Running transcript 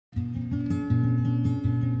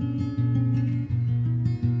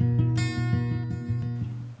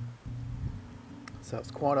So it's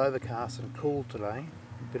quite overcast and cool today,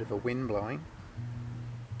 a bit of a wind blowing.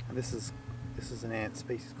 And this is an ant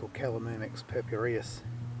species called Calomyrmex purpureus.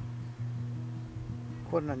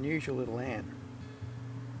 Quite an unusual little ant.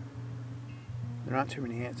 There aren't too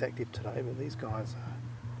many ants active today, but these guys are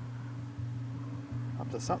up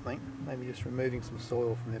to something, maybe just removing some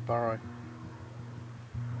soil from their burrow.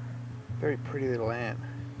 Very pretty little ant.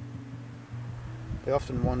 They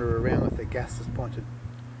often wander around with their gasters pointed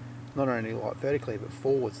not only like vertically but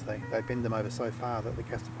forwards. They bend them over so far that the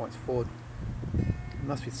gaster points forward. It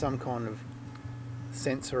must be some kind of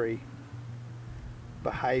sensory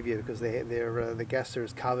behaviour, because the gaster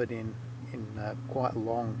is covered in quite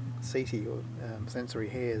long setae or sensory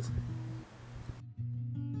hairs.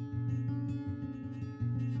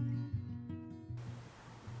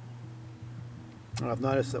 And I've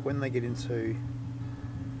noticed that when they get into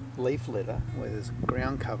leaf litter where there's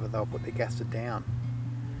ground cover, they'll put their gaster down.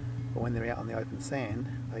 But when they're out on the open sand,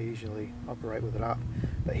 they usually operate with it up.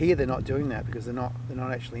 But here they're not doing that, because they're not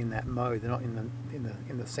actually in that mode. They're not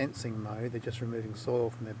in the sensing mode. They're just removing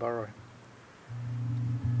soil from their burrow.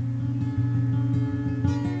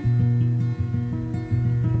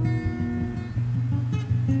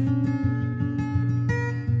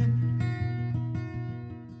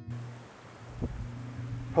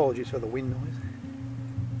 Apologies for the wind noise.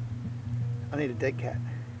 I need a dead cat.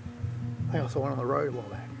 I think I saw one on the road a while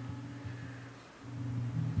back.